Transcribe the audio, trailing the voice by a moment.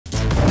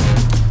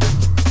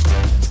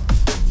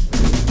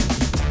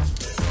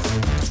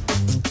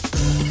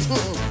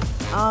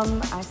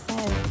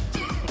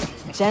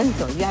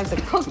gentle. You have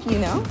to cook, you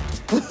know?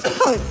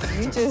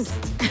 You just,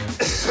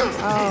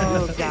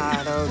 oh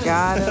God, oh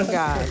God, oh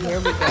God. Here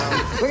we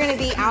go. We're gonna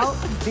be out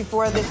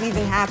before this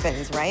even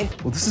happens, right?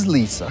 Well, this is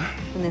Lisa.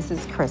 And this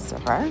is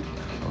Christopher.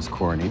 That was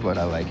corny, but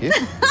I like it.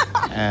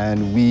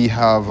 And we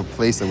have a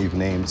place that we've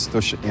named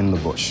Stush in the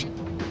Bush.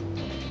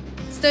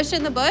 Stush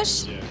in the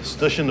bush? Yeah.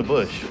 Stush in the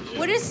bush.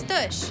 What is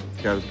stush?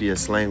 It's gotta be a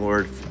slang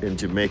word in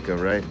Jamaica,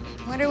 right?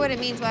 Wonder what it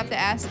means. We'll have to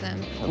ask them.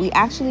 We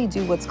actually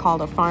do what's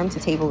called a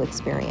farm-to-table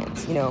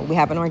experience. You know, we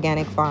have an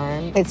organic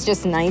farm. It's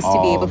just nice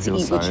to be able to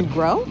eat what you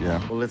grow.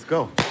 Yeah. Well, let's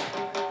go.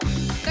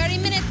 30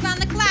 minutes on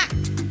the clock.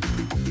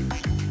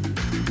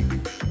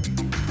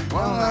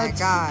 Oh my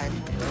God.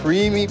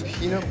 Creamy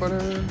peanut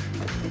butter.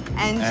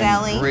 And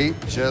jelly.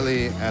 Grape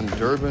jelly and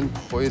Durban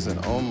poison.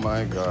 Oh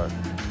my God.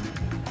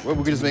 Well,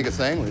 we could just make a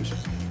sandwich.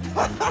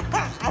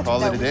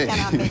 Call it a day. We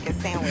cannot make a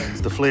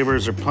sandwich. The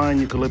flavors are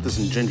pine, eucalyptus,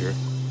 and ginger.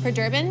 For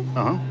Durban?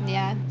 Uh-huh.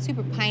 Yeah,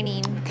 super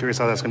piney. Curious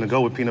how that's gonna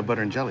go with peanut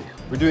butter and jelly.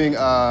 We're doing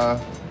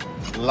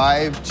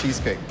live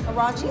cheesecake. A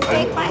raw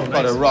cheesecake? It's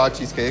called a raw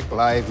cheesecake,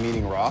 live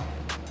meaning raw.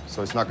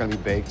 So it's not gonna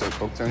be baked or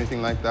cooked or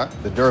anything like that.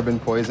 The Durban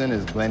poison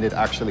is blended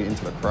actually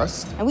into the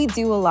crust. And we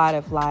do a lot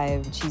of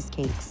live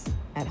cheesecakes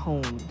at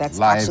home. That's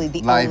Live- actually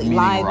the live only meaning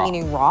live raw.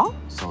 meaning raw.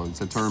 So it's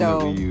a term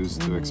that we use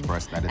to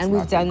express that it's And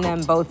not we've done been them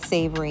cooked. both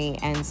savory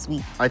and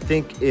sweet. I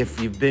think if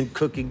you've been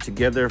cooking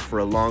together for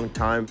a long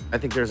time, I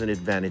think there's an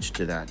advantage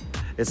to that.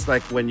 It's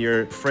like when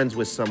you're friends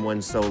with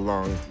someone so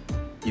long,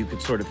 you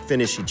could sort of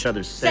finish each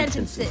other's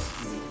sentences.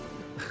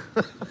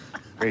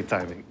 Great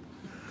timing.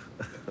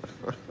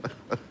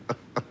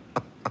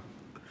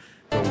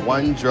 So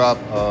 1 drop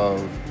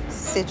of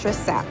Citrus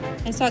sap.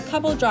 I saw a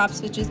couple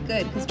drops, which is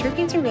good, because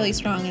terpenes are really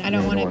strong, and I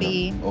don't want to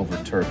be...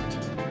 over-turped.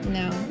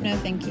 No,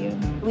 thank you.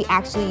 We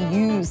actually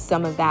use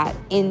some of that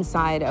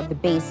inside of the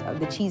base of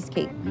the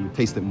cheesecake. You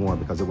taste it more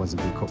because it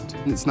wasn't being cooked.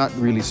 It's not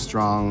really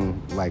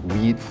strong like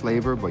weed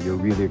flavor, but you're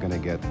really gonna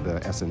get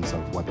the essence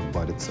of what the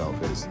bud itself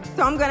is.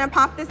 So I'm gonna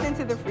pop this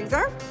into the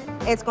freezer.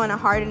 It's gonna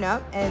harden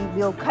up and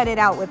we'll cut it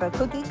out with a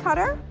cookie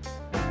cutter.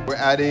 We're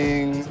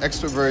adding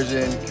extra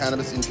virgin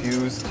cannabis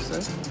infused, so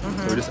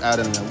we're just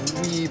adding a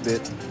wee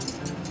bit.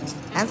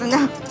 That's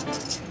enough.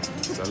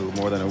 It's a little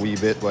more than a wee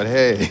bit, but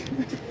hey.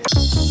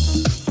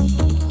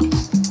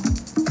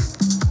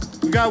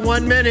 We got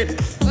 1 minute.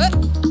 Whoop.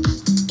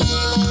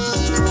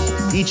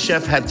 Each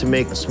chef had to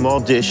make a small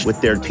dish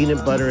with their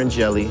peanut butter and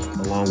jelly,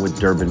 along with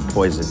Durban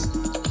poison.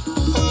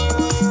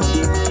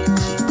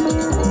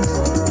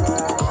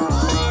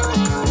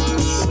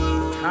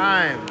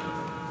 Time.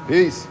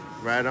 Peace.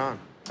 Right on.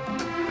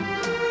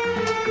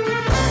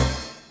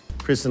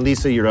 Chris and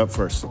Lisa, you're up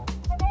first.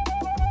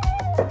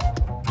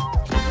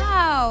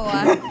 Wow.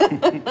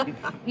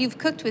 You've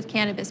cooked with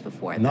cannabis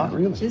before, though. Not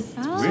really.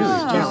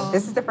 Oh.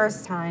 This is the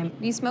first time.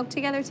 You smoke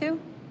together, too?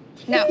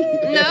 No.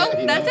 No?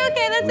 That's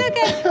okay, that's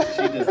okay.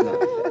 She does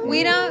not.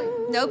 We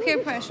don't... No peer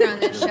pressure on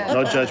this show.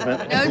 No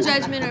judgment. No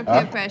judgment or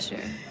peer pressure.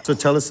 So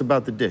tell us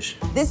about the dish.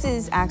 This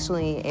is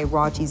actually a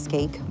raw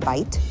cheesecake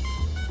bite.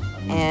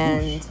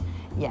 And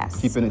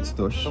yes. Keeping it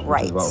stush,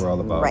 Right. which is what we're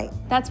all about. Right.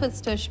 That's what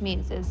stush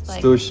means, is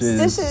like... Stush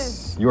Stush is,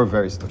 is you're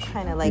very stush.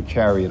 kind of like you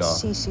carry it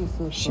off. Shishi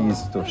fufu. She's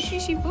stush.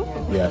 Shishi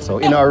fufu. Yeah, so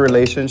in our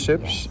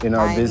relationship, in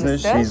our I'm the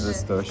business, stush, she's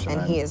the stush.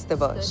 and he is the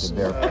bush.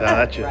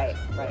 Gotcha.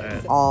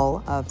 Right.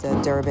 All of the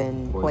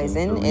Durban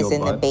poison the is real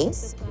in the bud.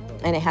 base,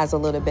 and it has a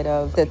little bit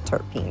of the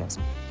terpenes.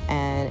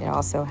 And it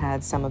also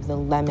had some of the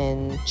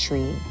lemon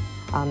tree,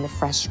 the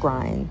fresh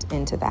grind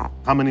into that.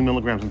 How many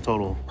milligrams in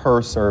total?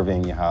 Per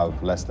serving, you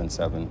have less than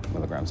 7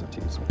 milligrams of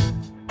cheese. Ooh,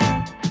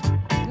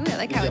 I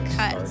like how it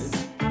cuts.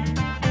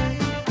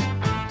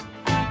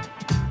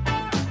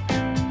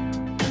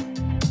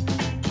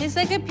 It's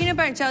like a peanut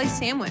butter and jelly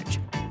sandwich.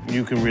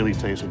 You can really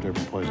taste the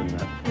Durban poison in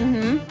that.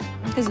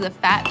 Mm-hmm. Because of the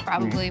fat,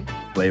 probably.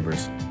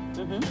 Flavors.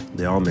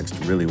 They all mixed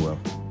really well.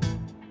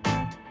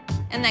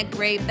 And that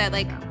grape, that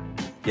like...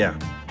 Yeah,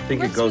 I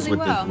think it Works goes really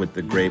well. with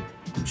the grape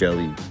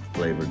jelly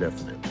flavor,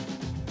 definitely.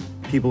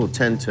 People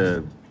tend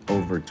to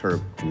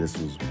over-terp, and this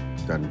was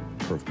done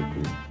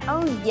perfectly.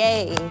 Oh,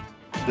 yay.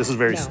 This is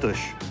very stush.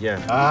 Yeah.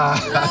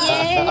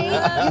 Yay,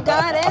 you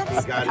got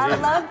it. got it I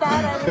in. love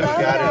that, I love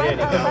got it in,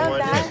 that, you I got love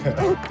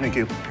one that. Thank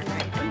you.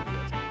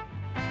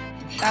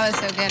 That was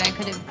so good, I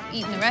could have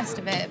eaten the rest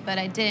of it, but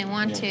I didn't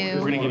want We're to,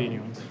 gonna give you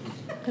new ones.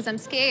 because I'm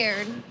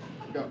scared.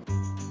 Go.